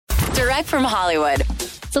Direct from Hollywood.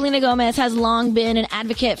 Selena Gomez has long been an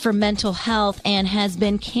advocate for mental health and has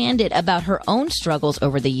been candid about her own struggles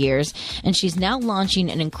over the years. And she's now launching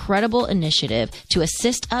an incredible initiative to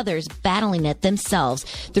assist others battling it themselves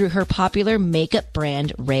through her popular makeup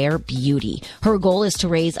brand, Rare Beauty. Her goal is to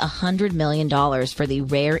raise $100 million for the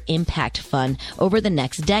Rare Impact Fund over the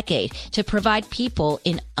next decade to provide people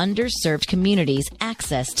in underserved communities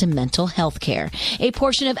access to mental health care. A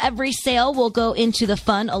portion of every sale will go into the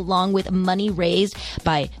fund along with money raised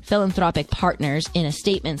by philanthropic partners. In a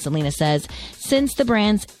statement, Selena says, since the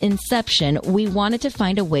brand's inception, we wanted to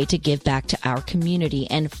find a way to give back to our community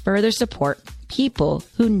and further support people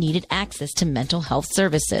who needed access to mental health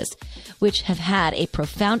services, which have had a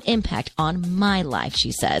profound impact on my life,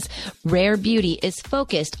 she says. Rare Beauty is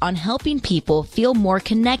focused on helping people feel more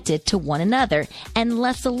connected to one another and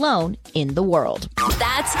less alone in the world.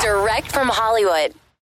 That's direct from Hollywood.